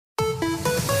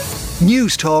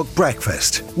Newstalk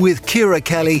Breakfast with Ciara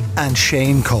Kelly and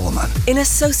Shane Coleman. In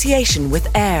association with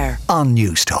AIR on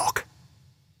Newstalk.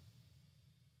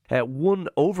 One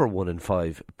in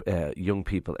five young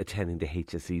people attending the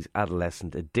HSE's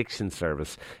Adolescent Addiction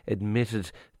Service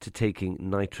admitted to taking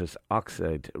nitrous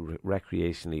oxide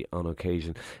recreationally on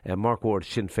occasion. Mark Ward,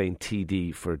 Sinn Fein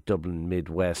TD for Dublin Mid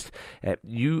West.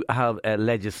 You have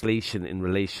legislation in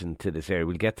relation to this area.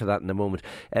 We'll get to that in a moment.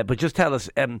 But just tell us,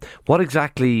 what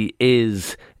exactly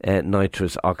is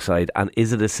nitrous oxide, and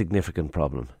is it a significant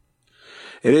problem?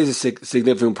 It is a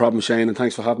significant problem, Shane, and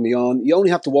thanks for having me on. You only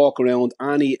have to walk around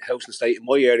any house and estate in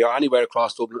my area or anywhere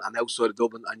across Dublin and outside of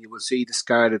Dublin, and you will see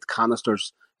discarded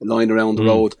canisters lying around the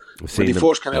road. When they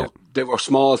first came out, they were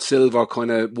small silver, kind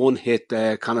of one-hit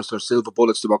canisters, silver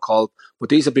bullets they were called, but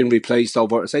these have been replaced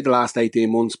over, say, the last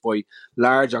 18 months by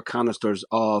larger canisters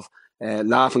of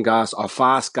laughing gas or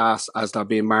fast gas, as they're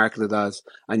being marketed as,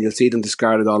 and you'll see them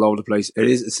discarded all over the place. It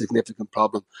is a significant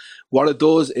problem. What it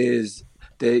does is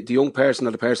the young person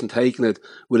or the person taking it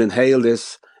will inhale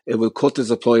this. It will cut the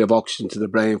supply of oxygen to the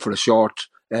brain for a short,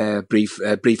 brief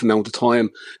amount of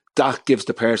time. That gives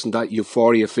the person that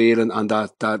euphoria feeling and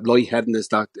that lightheadedness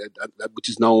that which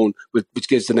is known, which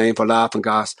gives the name for laughing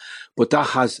gas. But that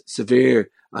has severe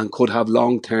and could have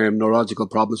long-term neurological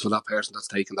problems for that person that's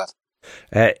taking that.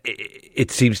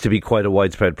 It seems to be quite a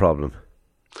widespread problem.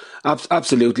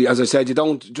 Absolutely. As I said, you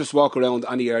don't just walk around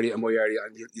any area in my area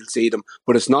and you'll see them.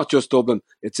 But it's not just Dublin.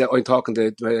 I'm talking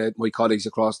to my colleagues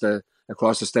across the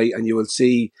state, and you will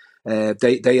see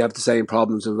they have the same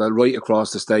problems right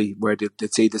across the state, where they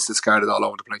see this discarded all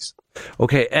over the place.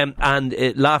 Okay,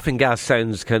 and laughing gas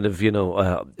sounds kind of,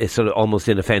 it's sort of almost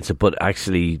inoffensive, but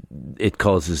actually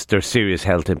there's serious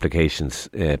health implications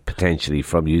potentially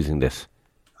from using this.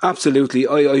 Absolutely.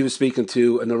 I was speaking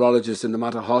to a neurologist in the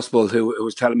Mater Hospital who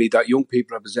was telling me that young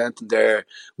people are presenting there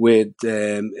with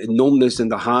numbness in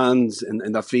their hands,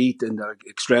 in their feet, in their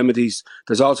extremities.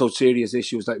 There's also serious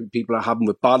issues that people are having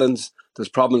with balance. There's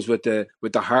problems with the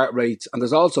heart rates, and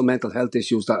there's also mental health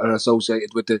issues that are associated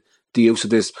with the use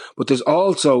of this. But there's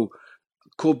also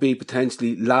could be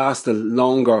potentially lasting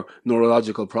longer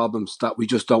neurological problems that we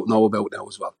just don't know about now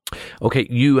as well. Okay,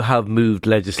 you have moved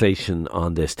legislation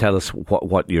on this. Tell us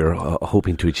what you're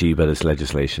hoping to achieve by this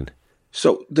legislation.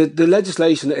 So the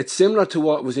legislation, it's similar to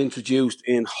what was introduced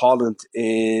in Holland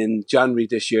in January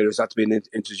this year. It's had to be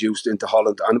introduced into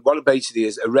Holland. And what it basically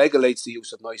is, it regulates the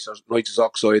use of nitrous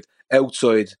oxide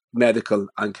outside medical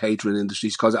and catering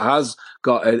industries, because it has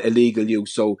got a legal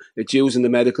use. So it's used in the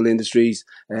medical industries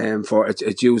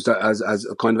it's used as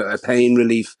a kind of a pain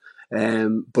relief.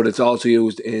 But it's also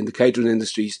used in the catering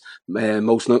industries,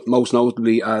 most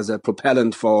notably as a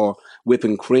propellant for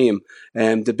whipping cream.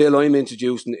 The bill I'm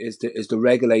introducing is to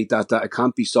regulate that it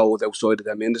can't be sold outside of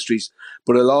them industries.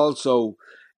 But it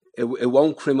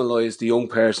won't criminalise the young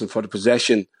person for the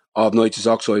possession of nitrous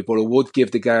oxide, but it would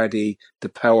give the Gardaí the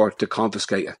power to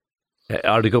confiscate it.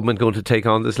 Are the government going to take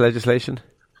on this legislation?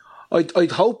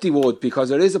 I'd hope they would, because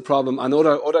there is a problem, and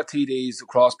other TDs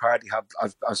across party have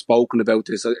spoken about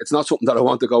this. It's not something that I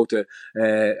want to go to.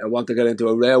 I want to get into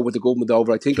a row with the government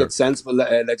over. I think It's sensible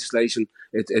legislation.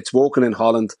 It's working in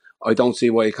Holland. I don't see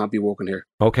why it can't be working here.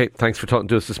 Okay, thanks for talking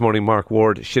to us this morning, Mark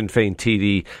Ward, Sinn Fein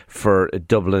TD for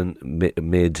Dublin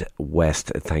Mid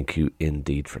West. Thank you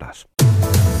indeed for that.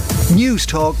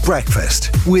 Newstalk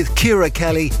Breakfast with Ciara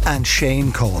Kelly and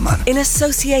Shane Coleman. In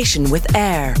association with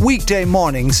AIR. Weekday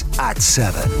mornings at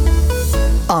 7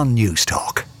 on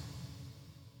Newstalk.